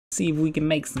See if we can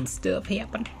make some stuff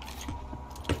happen.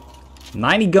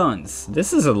 90 guns.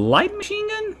 This is a light machine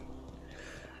gun?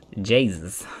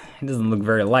 Jesus. It doesn't look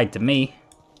very light to me.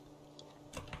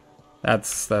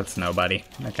 That's nobody.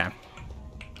 Okay.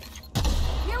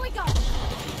 Here we go.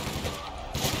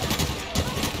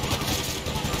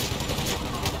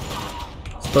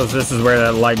 Suppose this is where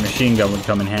that light machine gun would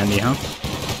come in handy, huh?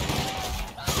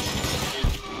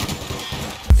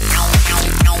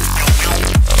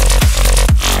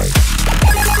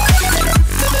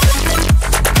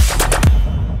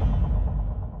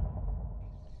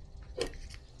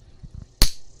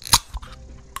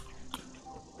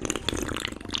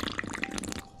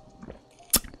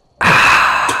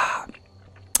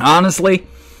 Honestly,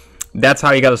 that's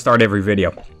how you gotta start every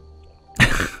video.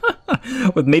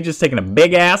 With me just taking a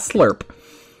big ass slurp.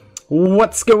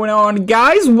 What's going on,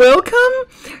 guys? Welcome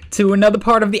to another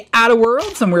part of the Outer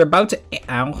Worlds, and we're about to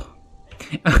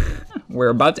we're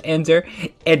about to enter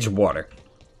Edgewater.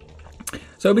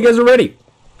 So hope you guys are ready.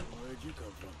 Where'd you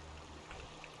come from?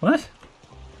 What?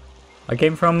 I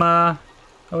came from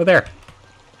over there.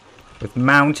 With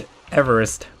Mount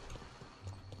Everest.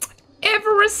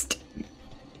 Everest!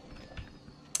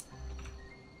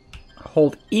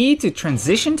 Hold E to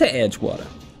transition to Edgewater.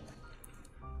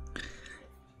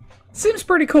 Seems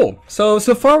pretty cool. So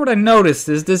far what I noticed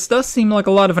is this does seem like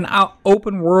a lot of an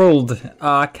open world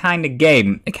kind of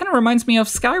game. It kind of reminds me of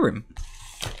Skyrim.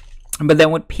 But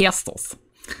then with pistols.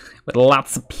 With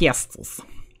lots of pistols.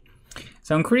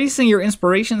 So increasing your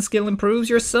inspiration skill improves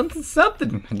your something.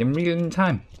 I didn't read it in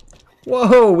time.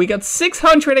 Whoa, we got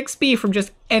 600 XP from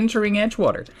just entering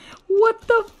Edgewater. What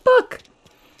the fuck?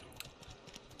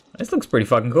 This looks pretty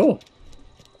fucking cool.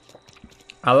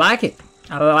 I like it.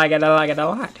 I like it a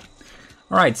lot.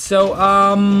 Alright, so,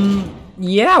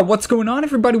 yeah, what's going on,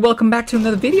 everybody? Welcome back to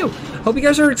another video. Hope you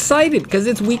guys are excited, because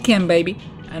it's weekend, baby.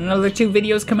 Another 2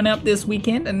 videos coming up this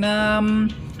weekend, and,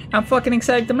 I'm fucking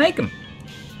excited to make them.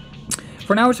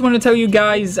 For now, I just want to tell you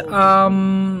guys,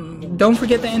 don't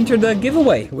forget to enter the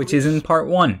giveaway, which is in part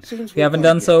 1, if you haven't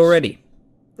done so already.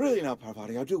 Really now,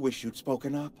 Parvati, I do wish you'd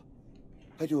spoken up.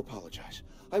 I do apologize.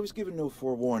 I was given no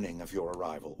forewarning of your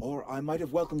arrival, or I might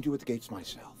have welcomed you at the gates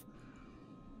myself.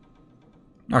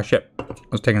 Oh shit, I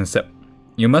was taking a sip.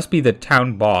 You must be the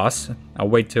town boss. I'll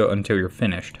wait until you're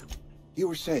finished. You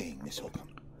were saying, Miss Holcomb.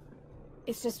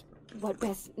 It's just what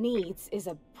Bess needs is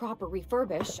a proper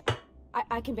refurbish.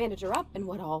 I can bandage her up and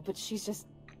what all, but she's just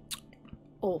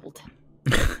old.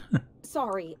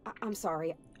 Sorry, I'm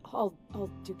sorry. I'll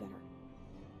do better.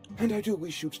 And I do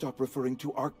wish you'd stop referring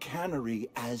to our cannery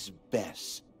as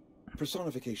Bess.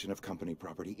 Personification of company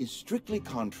property is strictly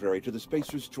contrary to the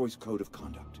Spacer's Choice Code of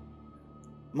Conduct.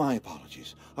 My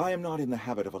apologies. I am not in the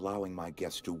habit of allowing my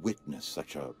guests to witness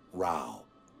such a row.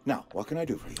 Now, what can I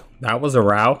do for you? That was a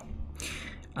row.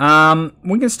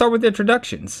 We can start with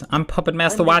introductions. I'm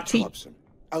PuppetMasterYT. Thompson,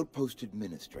 Outpost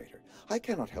Administrator. I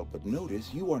cannot help but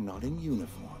notice you are not in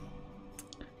uniform.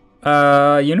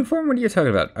 Uniform? What are you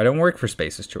talking about? I don't work for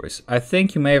Space's Choice. I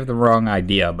think you may have the wrong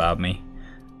idea about me.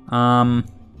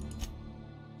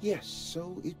 Yes,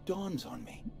 so it dawns on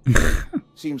me.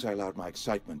 Seems I allowed my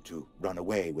excitement to run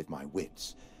away with my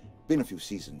wits. Been a few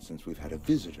seasons since we've had a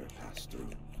visitor pass through.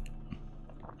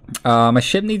 My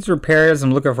ship needs repairs.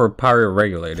 I'm looking for a power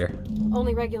regulator.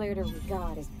 Only regulator we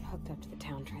got is hooked up to the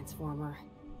town transformer.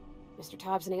 Mr.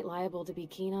 Thompson ain't liable to be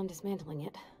keen on dismantling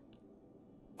it.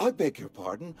 I beg your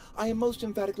pardon. I am most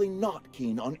emphatically not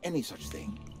keen on any such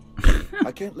thing.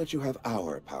 I can't let you have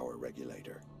our power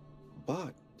regulator.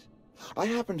 But I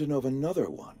happen to know of another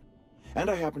one.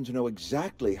 And I happen to know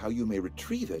exactly how you may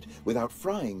retrieve it without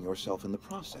frying yourself in the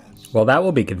process. Well, that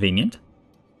will be convenient.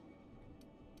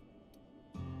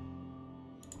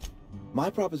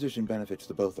 My proposition benefits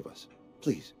the both of us.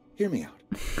 Please, hear me out.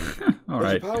 All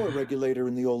There's right. a power regulator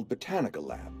in the old botanical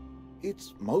lab.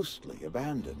 It's mostly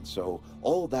abandoned, so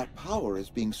all that power is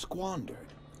being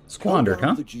squandered. Squandered,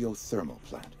 huh? The geothermal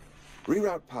plant.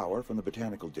 Reroute power from the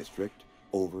botanical district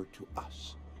over to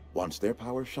us. Once their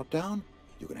power's shut down,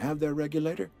 you can have their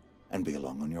regulator and be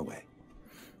along on your way.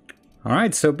 All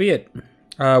right, so be it.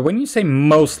 When you say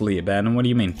mostly abandoned, what do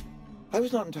you mean? I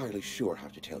was not entirely sure how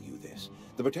to tell you this.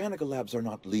 The botanical labs are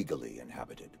not legally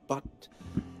inhabited, but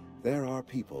there are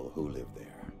people who live there.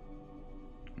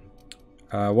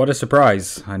 What a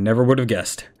surprise. I never would have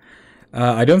guessed.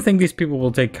 I don't think these people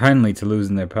will take kindly to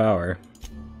losing their power.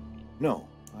 No,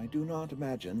 I do not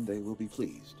imagine they will be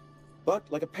pleased. But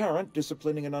like a parent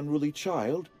disciplining an unruly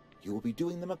child, you will be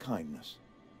doing them a kindness.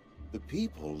 The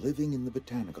people living in the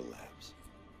botanical labs,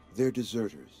 they're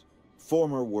deserters,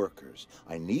 former workers.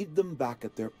 I need them back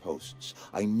at their posts.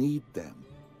 I need them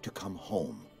to come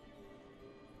home.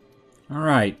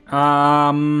 Alright,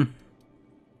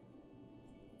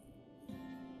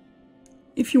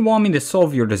 if you want me to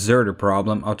solve your deserter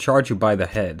problem, I'll charge you by the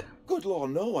head. Good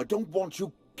Lord, no, I don't want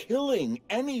you killing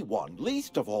anyone,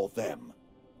 least of all them.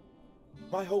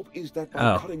 My hope is that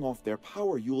by cutting off their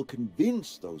power, you will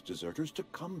convince those deserters to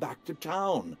come back to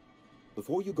town.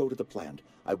 Before you go to the plant,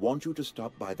 I want you to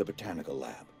stop by the botanical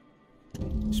lab.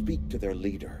 Speak to their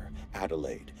leader,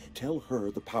 Adelaide. Tell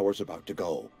her the power's about to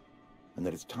go, and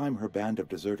that it's time her band of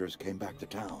deserters came back to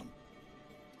town.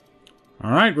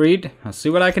 Alright, Reed. I'll see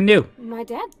what I can do. My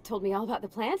dad told me all about the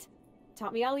plant.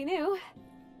 Taught me all he knew.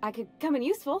 I could come in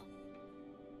useful.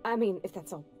 I mean, if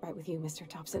that's all right with you, Mr.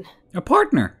 Thompson. A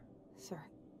partner. Sir.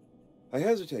 I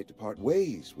hesitate to part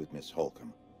ways with Miss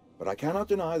Holcomb, but I cannot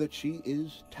deny that she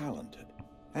is talented,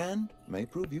 and may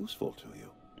prove useful to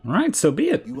you. Alright, so be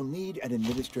it. You will need an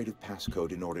administrative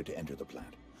passcode in order to enter the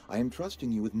plant. I am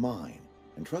trusting you with mine,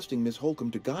 and trusting Miss Holcomb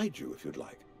to guide you if you'd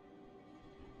like.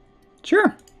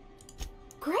 Sure.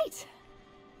 Great!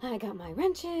 I got my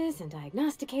wrenches and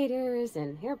diagnosticators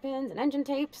and hairpins and engine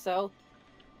tape, so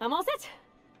I'm all set.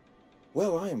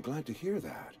 Well, I am glad to hear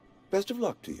that. Best of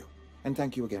luck to you, and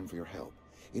thank you again for your help.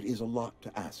 It is a lot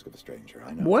to ask of a stranger,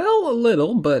 I know. Well, a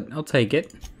little, but I'll take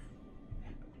it.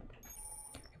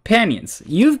 Companions.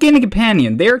 You've gained a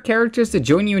companion. They are characters that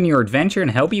join you in your adventure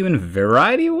and help you in a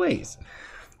variety of ways.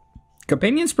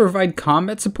 Companions provide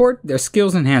combat support. Their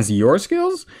skills enhance your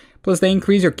skills, plus they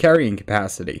increase your carrying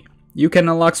capacity. You can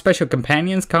unlock special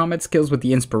companions' combat skills with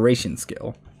the inspiration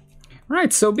skill.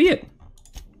 Alright, so be it.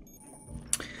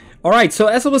 Alright, so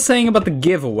as I was saying about the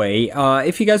giveaway,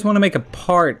 if you guys want to make a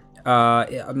part, I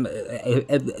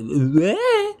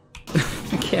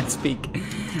can't speak.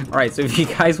 Alright, so if you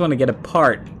guys want to get a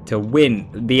part to win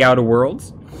the Outer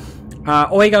Worlds,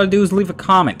 all you gotta do is leave a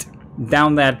comment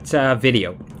down that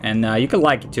video. And you can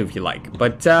like it too if you like.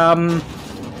 But,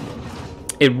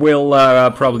 it will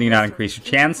probably not increase your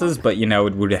chances, but, you know,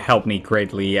 it would help me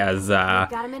greatly as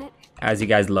you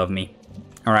guys love me.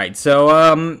 Alright, so,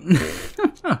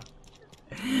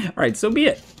 alright, so be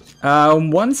it.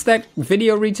 Once that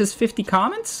video reaches 50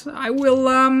 comments, I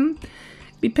will,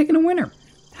 be picking a winner.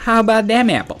 How about them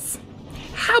apples?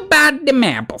 How about them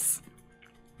apples?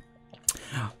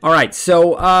 Alright,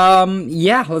 so,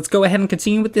 yeah, let's go ahead and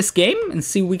continue with this game and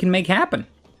see what we can make happen.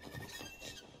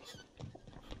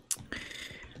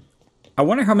 I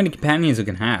wonder how many companions we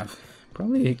can have.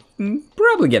 Probably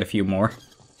get a few more.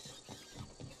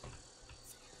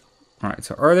 Alright,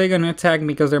 so are they going to attack me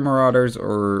because they're marauders,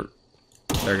 or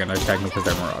they're going to attack me because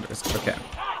they're marauders? Okay.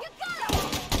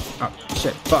 Oh,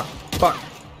 shit. Fuck. Fuck.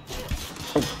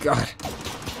 Oh, God.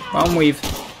 Bomb weave.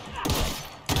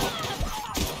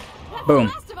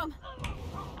 Boom.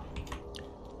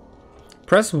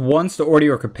 Press once to order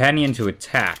your companion to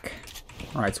attack.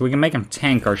 Alright, so we can make him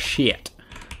tank our shit.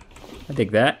 I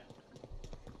dig that.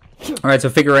 Alright, so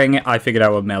I figured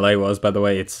out what melee was, by the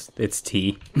way. It's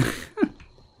T.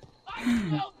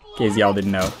 In case y'all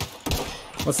didn't know.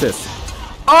 What's this?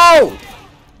 Oh!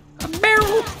 A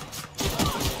barrel!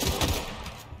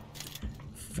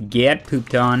 Forget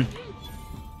pooped on.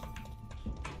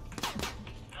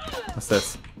 What's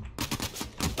this?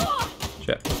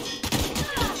 Shit.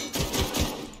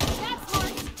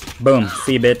 Boom.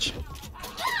 See, bitch.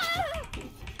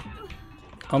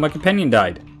 Oh, my companion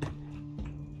died.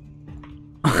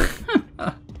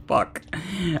 Fuck.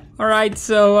 Alright,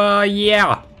 so,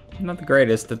 yeah. Not the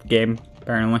greatest at the game,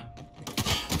 apparently.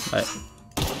 But...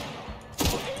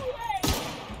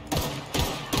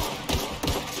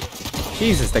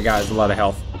 Jesus, that guy has a lot of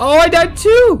health. Oh, I died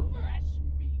too!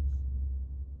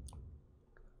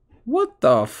 What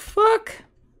the fuck?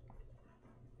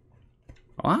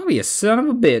 Oh, I'll be a son of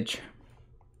a bitch.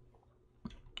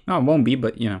 Oh, it won't be,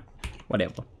 but, you know.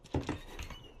 Whatever.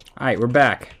 Alright, we're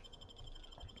back.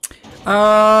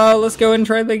 Let's go and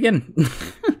try that again.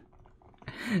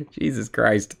 Jesus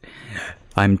Christ.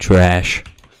 I'm trash.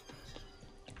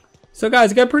 So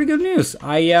guys, I got pretty good news.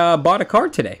 I bought a car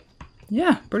today.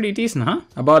 Yeah, pretty decent, huh?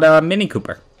 I bought a Mini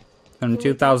Cooper from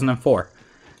 2004.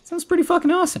 Sounds pretty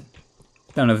fucking awesome.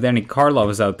 Don't know if there are any car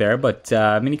lovers out there, but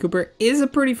Mini Cooper is a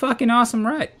pretty fucking awesome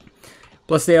ride.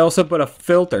 Plus, they also put a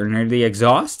filter near the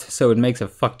exhaust, so it makes a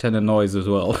fuck ton of noise as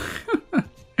well.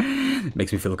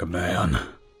 Makes me feel like a man.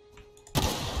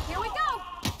 Here we go.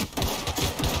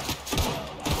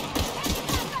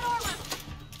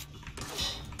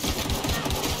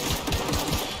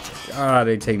 Ah,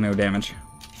 they take no damage.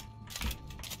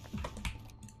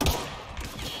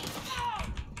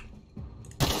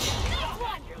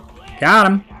 Got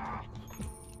him.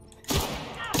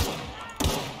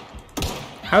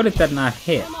 How did that not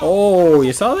hit? Oh,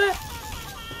 you saw that?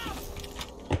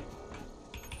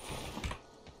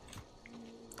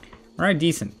 Alright,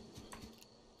 decent.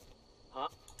 Huh?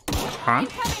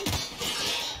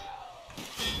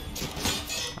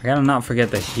 I gotta not forget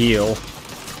to heal.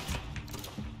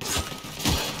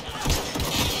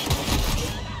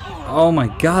 Oh my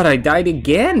god, I died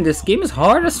again. This game is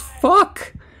hard as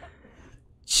fuck.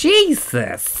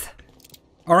 Jesus.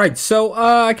 Alright, so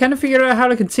I kind of figured out how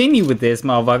to continue with this,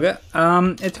 motherfucker.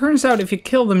 It turns out if you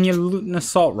kill them, you loot an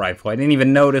assault rifle. I didn't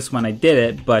even notice when I did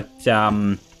it, but,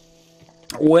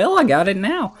 well, I got it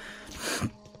now.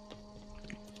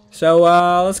 So,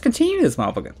 let's continue this,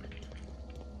 motherfucker.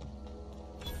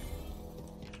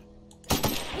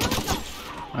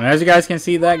 And as you guys can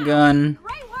see, that gun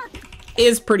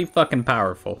is pretty fucking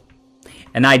powerful.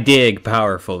 And I dig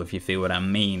powerful, if you feel what I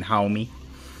mean, homie.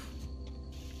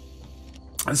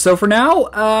 So for now,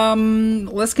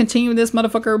 let's continue this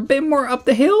motherfucker a bit more up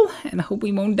the hill, and I hope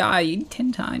we won't die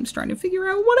 10 times trying to figure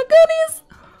out what a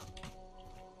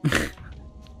gun is.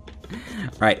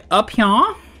 Right, up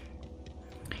here.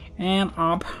 And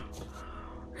up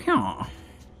here.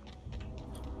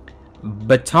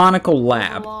 Botanical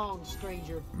lab. Move along,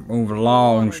 stranger. Move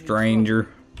along, stranger.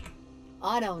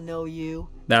 I don't know you.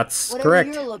 That's Whatever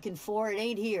correct. you're looking for, it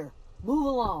ain't here. Move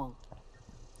along.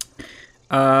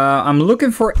 I'm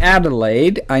looking for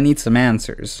Adelaide. I need some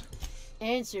answers.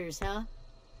 Answers, huh?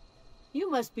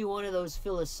 You must be one of those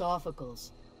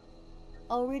philosophicals.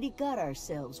 Already got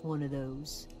ourselves one of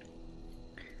those.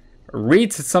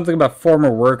 Reads something about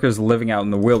former workers living out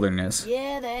in the wilderness.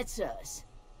 Yeah, that's us.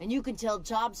 And you can tell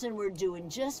Thompson we're doing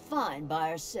just fine by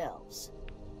ourselves.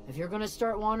 If you're gonna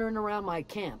start wandering around my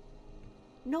camp,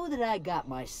 know that I got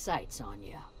my sights on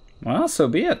you. Well, so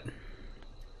be it.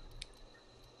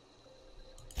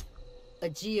 A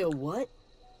geo what?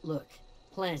 Look,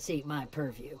 plants ain't my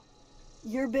purview.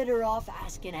 You're better off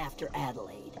asking after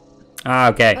Adelaide. Ah,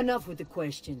 okay. Enough with the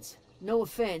questions. No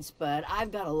offense, but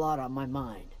I've got a lot on my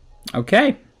mind.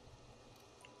 Okay.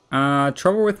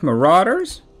 Trouble with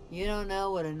marauders? You don't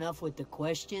know what enough with the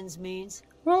questions means?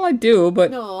 Well, I do,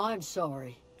 but... No, I'm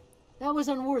sorry. That was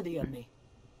unworthy of me.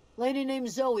 Lady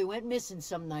named Zoe went missing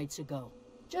some nights ago.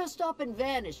 Just up and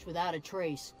vanished without a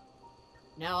trace.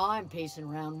 Now I'm pacing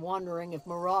around wondering if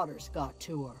marauders got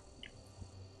to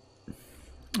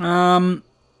her.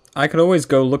 I could always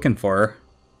go looking for her.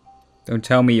 Don't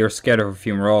tell me you're scared of a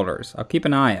few marauders. I'll keep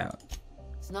an eye out.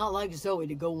 It's not like Zoe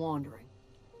to go wandering.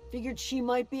 Figured she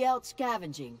might be out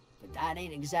scavenging, but that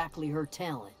ain't exactly her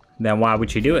talent. Then why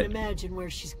would you do Can't it? imagine where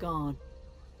she's gone.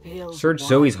 Pales Search and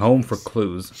Zoe's home wise. for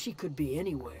clues. She could be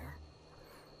anywhere.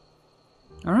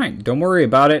 Alright, don't worry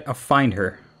about it. I'll find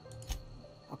her.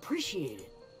 Appreciate it.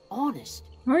 Honest.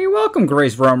 Oh, you're welcome,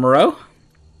 Grace Romero.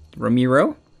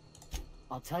 Ramiro?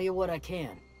 I'll tell you what I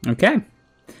can. Okay.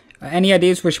 Any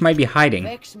ideas where she might be hiding?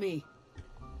 Vex me.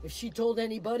 If she told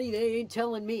anybody, they ain't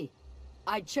telling me.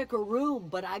 I'd check her room,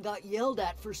 but I got yelled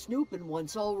at for snooping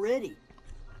once already.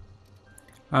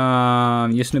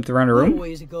 You snooped around her A room?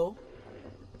 ways ago.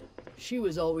 She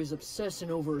was always obsessing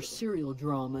over her serial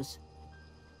dramas.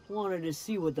 Wanted to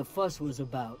see what the fuss was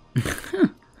about.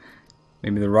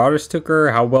 Maybe the marauders took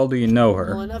her? How well do you know her?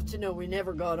 Well, enough to know we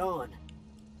never got on.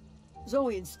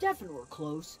 Zoe and Stefan were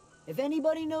close. If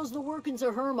anybody knows the workings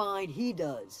of her mind, he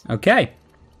does. Okay.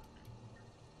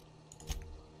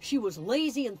 She was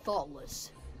lazy and thoughtless,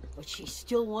 but she's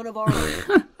still one of our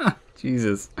own.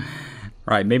 Jesus.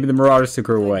 Right, maybe the marauders took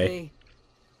her Could away. be.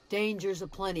 Dangers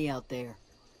aplenty out there.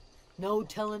 No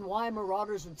telling why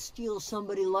marauders would steal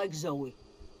somebody like Zoe.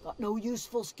 Got no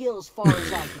useful skills far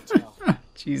as I can tell.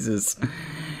 Jesus.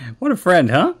 What a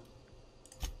friend, huh?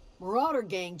 Marauder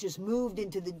gang just moved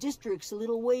into the districts a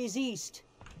little ways east.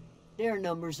 Their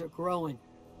numbers are growing.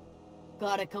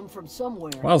 Gotta come from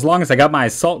somewhere. Well, as long as I got my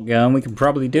assault gun, we can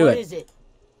probably do What it. is it?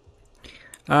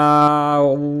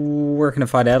 Where can I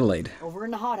find Adelaide? Over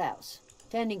in the hothouse.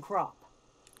 Tending crop.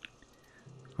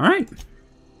 Alright.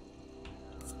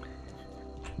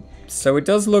 So it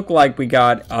does look like we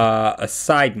got a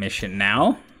side mission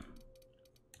now.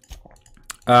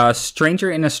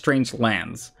 Stranger in a Strange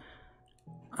Lands.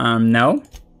 No.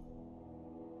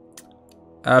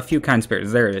 A few kind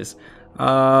spirits. There it is.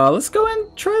 Let's go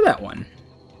and try that one.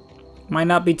 Might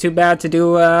not be too bad to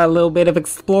do a little bit of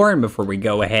exploring before we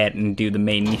go ahead and do the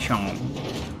main mission.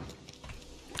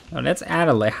 Oh, that's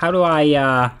Adelaide. How do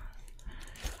I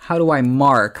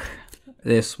mark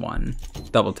this one?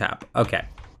 Double tap. Okay.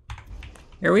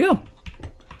 Here we go.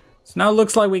 So now it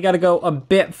looks like we gotta go a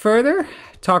bit further.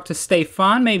 Talk to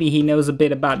Stefan. Maybe he knows a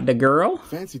bit about the girl.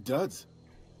 Fancy duds.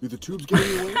 Do the tubes get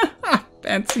in your way?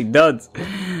 Fancy duds.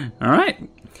 Alright.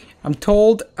 I'm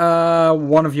told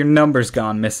one of your numbers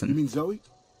gone You missing. mean Zoe?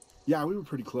 Yeah, we were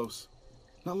pretty close.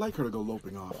 Not like her to go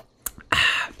loping off.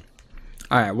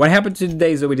 Alright, what happened to the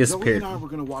day Zoe Zoe disappeared? and I were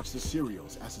gonna watch the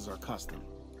serials, as is our custom.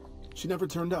 She never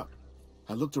turned up.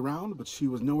 I looked around, but she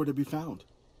was nowhere to be found.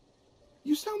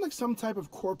 You sound like some type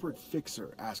of corporate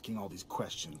fixer asking all these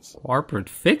questions. Corporate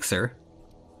fixer?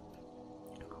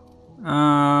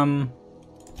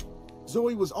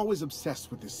 Zoe was always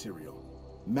obsessed with this serial.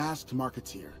 Masked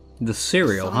Marketeer. The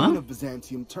cereal, The Scion huh? of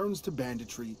Byzantium turns to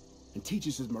banditry and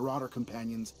teaches his marauder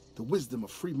companions the wisdom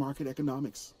of free market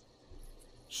economics.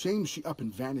 Shame she up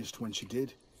and vanished when she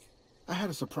did. I had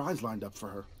a surprise lined up for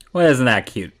her. Well, isn't that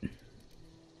cute?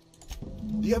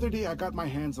 The other day I got my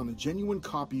hands on a genuine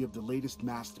copy of the latest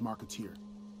Masked Marketeer.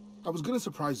 I was gonna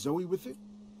surprise Zoe with it,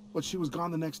 but she was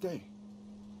gone the next day.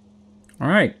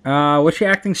 Alright, was she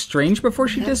acting strange before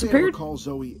she Can't say I disappeared? recall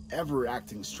Zoe ever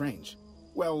acting strange.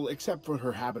 Well, except for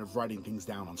her habit of writing things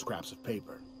down on scraps of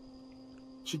paper.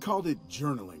 She called it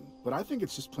journaling, but I think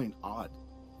it's just plain odd.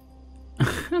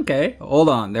 Okay, hold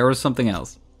on, there was something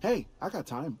else. Hey, I got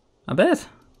time. I bet.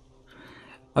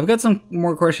 I've got some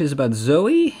more questions about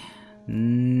Zoe.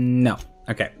 No.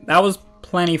 Okay, that was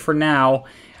plenty for now.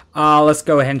 Let's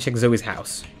go ahead and check Zoe's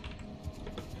house.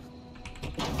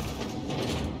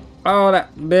 Oh,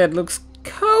 that bed looks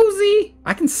cozy.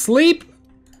 I can sleep.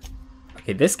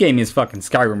 Okay, this game is fucking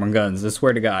Skyrim on guns, I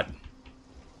swear to God.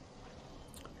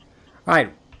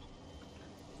 Alright.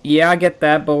 Yeah, I get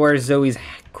that, but where's Zoe's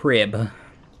crib?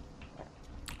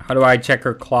 How do I check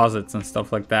her closets and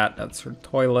stuff like that? That's her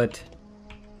toilet.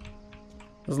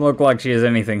 Doesn't look like she has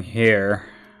anything here.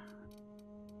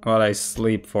 But I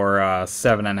sleep for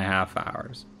 7.5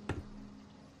 hours.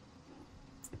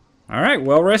 Alright,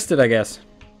 well rested, I guess.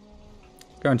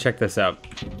 Go and check this out.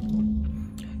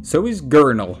 Zoe's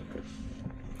Gurnal.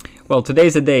 Well,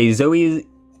 today's the day.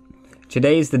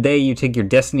 Today's the day you take your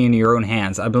destiny into your own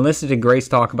hands. I've been listening to Grace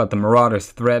talk about the marauders,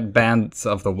 threat bands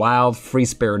of the wild,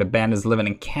 free-spirited bandits living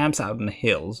in camps out in the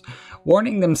hills,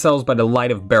 warning themselves by the light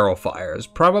of barrel fires,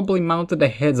 probably mounted the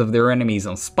heads of their enemies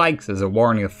on spikes as a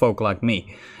warning of folk like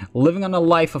me, living on a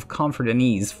life of comfort and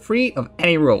ease, free of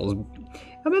any rules.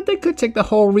 I bet they could take the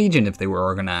whole region if they were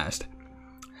organized.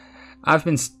 I've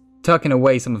been tucking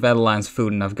away some of Adeline's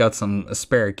food, and I've got some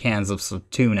spare cans of some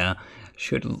tuna.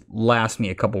 Should last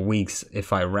me a couple weeks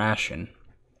if I ration.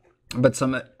 But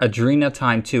some Adrena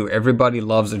time too. Everybody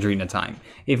loves Adrena time.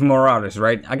 Even Marauders,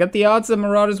 right? I got the odds that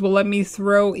Marauders will let me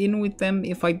throw in with them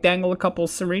if I dangle a couple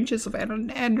syringes of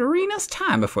Adrena's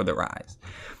time before their eyes.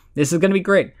 This is going to be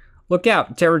great. Look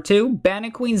out, Terror 2,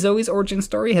 Bandit Queen Zoe's origin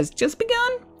story has just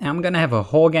begun. And I'm going to have a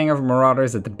whole gang of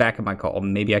Marauders at the back of my call.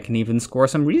 Maybe I can even score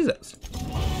some Rezos.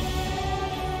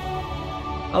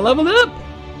 I leveled up.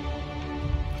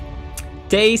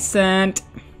 Decent.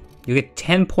 You get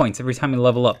 10 points every time you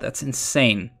level up. That's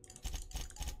insane.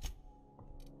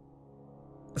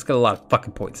 Let's get a lot of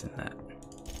fucking points in that.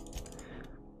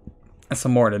 And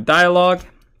some more to dialogue.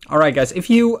 Alright guys, if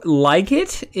you like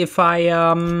it, if I,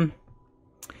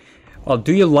 well,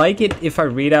 do you like it if I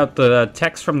read out the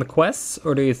text from the quests?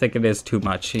 Or do you think it is too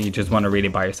much and you just want to read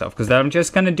it by yourself? Because I'm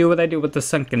just going to do what I do with the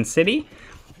Sunken City.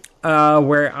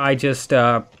 Where I just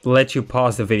let you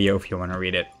pause the video if you want to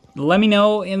read it. Let me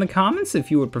know in the comments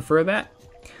if you would prefer that.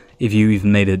 If you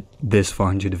even made it this far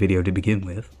into the video to begin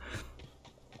with.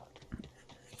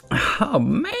 Oh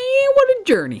man, what a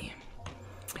journey.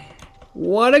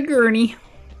 What a gurney.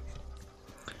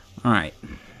 Alright.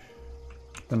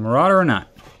 The Marauder or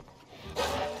not? The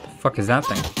fuck is that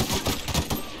thing?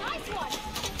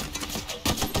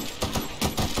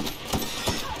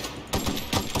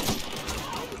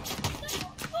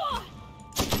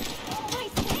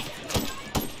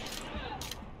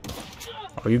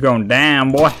 Oh, you going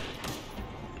down, boy.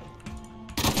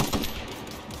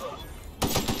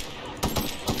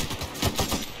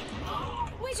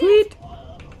 Sweet.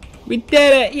 We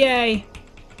did it, yay.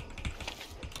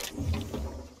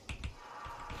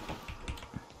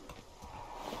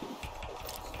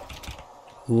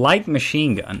 Light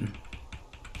machine gun.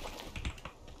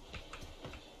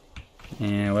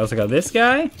 And we also got this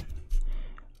guy.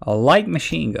 A light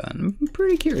machine gun. I'm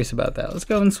pretty curious about that. Let's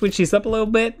go and switch these up a little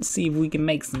bit. See if we can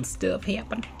make some stuff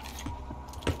happen.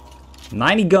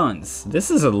 90 guns.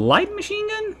 This is a light machine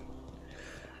gun?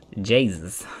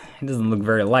 Jesus. It doesn't look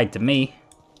very light to me.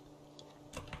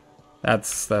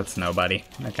 That's nobody.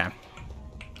 Okay.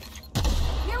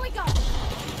 Here we go.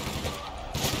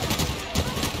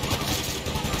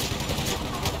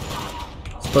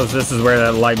 Suppose this is where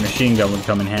that light machine gun would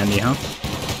come in handy, huh?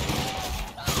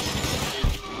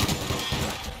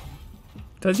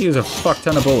 Does use a fuck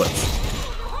ton of bullets.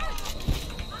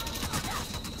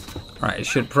 Alright, it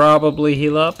should probably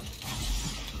heal up.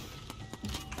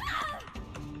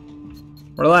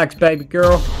 Relax, baby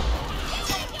girl.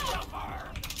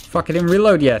 Fuck, I didn't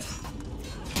reload yet.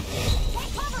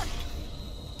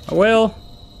 I will.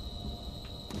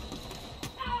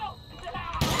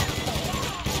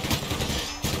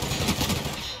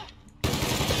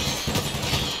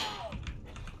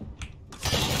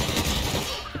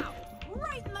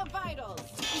 Right in the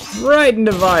vitals. Right in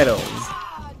the vitals.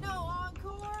 No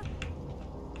encore.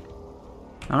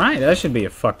 Alright, that should be a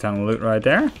fuck ton of loot right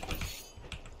there.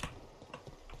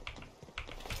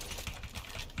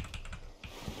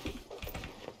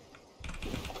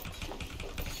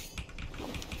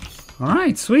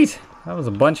 Alright, sweet. That was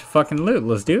a bunch of fucking loot.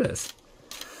 Let's do this.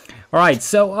 Alright,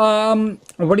 so,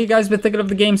 what have you guys been thinking of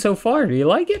the game so far? Do you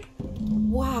like it?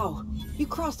 Wow, you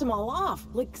crossed them all off,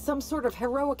 like some sort of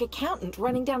heroic accountant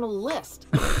running down a list.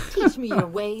 Teach me your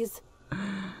ways.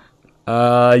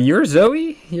 You're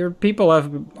Zoe? Your people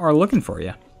are looking for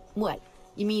you. What?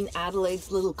 You mean Adelaide's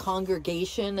little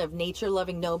congregation of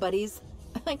nature-loving nobodies?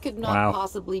 I could not Wow.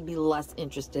 possibly be less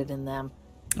interested in them.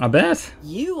 I bet.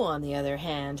 You, on the other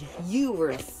hand, you were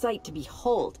a sight to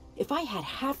behold. If I had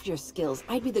half your skills,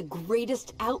 I'd be the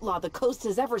greatest outlaw the coast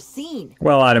has ever seen.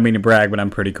 Well, I don't mean to brag, but I'm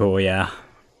pretty cool, yeah.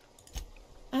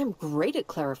 I'm great at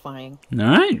clarifying.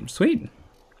 Alright, sweet.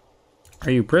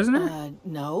 Are you a prisoner?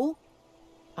 No.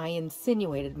 I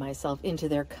insinuated myself into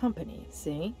their company,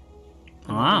 see?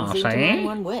 Ah, Seem to see? mind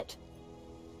one whit.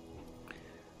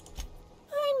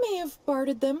 I may have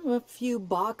bartered them a few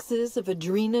boxes of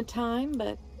Adrena time,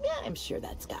 but I'm sure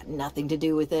that's got nothing to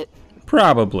do with it.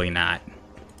 Probably not.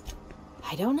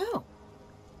 I don't know.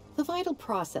 The vital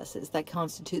processes that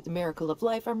constitute the miracle of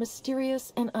life are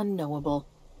mysterious and unknowable.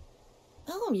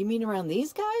 Oh, you mean around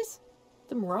these guys?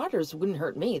 The Marauders wouldn't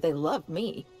hurt me. They love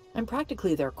me. I'm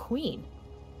practically their queen.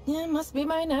 Yeah, must be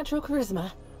my natural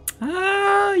charisma.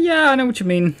 Yeah, I know what you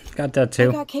mean. Got that I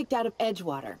too. got kicked out of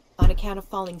Edgewater on account of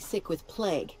falling sick with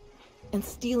plague and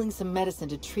stealing some medicine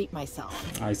to treat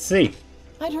myself. I see.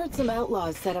 I'd heard some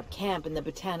outlaws set up camp in the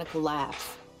botanical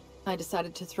labs. I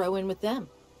decided to throw in with them,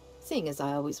 seeing as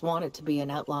I always wanted to be an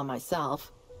outlaw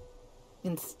myself.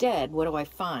 Instead, what do I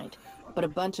find? But a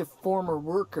bunch of former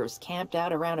workers camped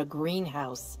out around a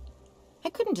greenhouse. I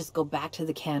couldn't just go back to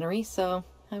the cannery, so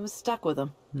I was stuck with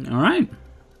them. Alright.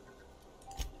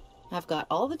 I've got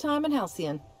all the time in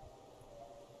Halcyon.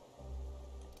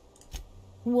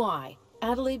 Why?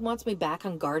 Adelaide wants me back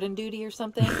on garden duty or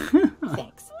something?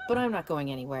 Thanks, but I'm not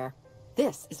going anywhere.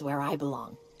 This is where I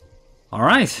belong.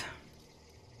 Alright.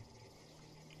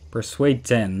 Persuade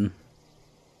 10.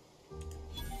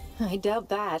 I doubt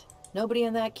that. Nobody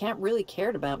in that camp really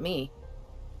cared about me.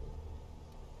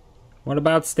 What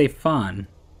about Stefan?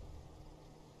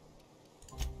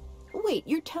 Wait,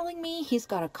 you're telling me he's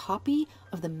got a copy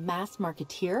of the Mass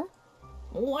Marketeer?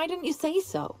 Why didn't you say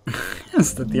so?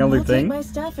 Is that the only I'll thing? take my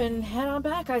stuff and head on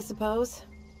back, I suppose.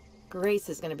 Grace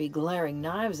is going to be glaring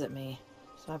knives at me,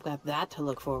 so I've got that to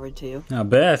look forward to. I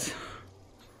bet.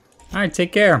 Alright,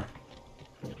 take care.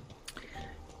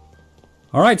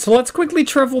 Alright, so let's quickly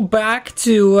travel back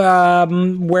to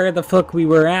where the fuck we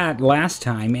were at last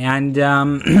time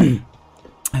and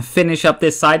finish up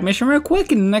this side mission real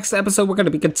quick. In the next episode, we're going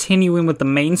to be continuing with the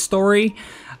main story.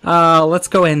 Let's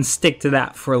go ahead and stick to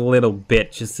that for a little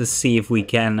bit just to see if we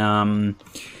can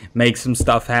make some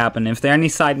stuff happen. If there are any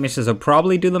side missions, I'll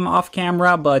probably do them off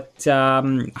camera, but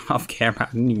off camera,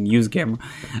 I didn't even use camera.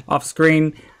 Off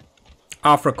screen,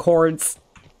 off records.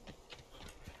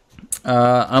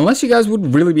 Unless you guys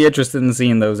would really be interested in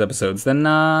seeing those episodes, then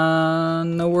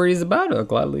no worries about it. I'll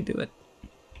gladly do it.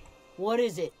 What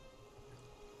is it?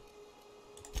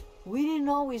 We didn't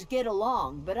always get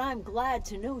along, but I'm glad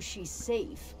to know she's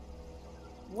safe.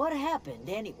 What happened,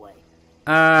 anyway?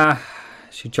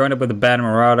 She joined up with the band of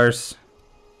Marauders.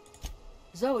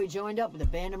 Zoe joined up with a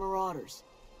band of marauders.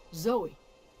 Zoe.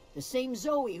 The same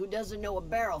Zoe who doesn't know a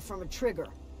barrel from a trigger.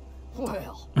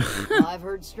 Well, I've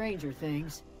heard stranger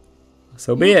things.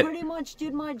 So be You it. pretty much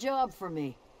did my job for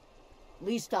me.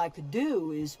 Least I could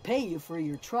do is pay you for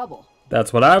your trouble.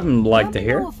 That's what I'd like Let to me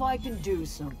hear. know if I can do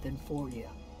something for you.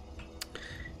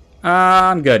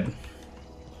 I'm good.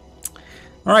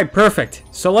 Alright, perfect.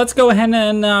 So let's go ahead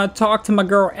and talk to my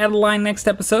girl Adeline next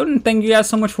episode. And thank you guys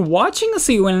so much for watching. I'll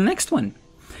see you in the next one.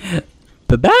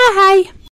 Bye-bye!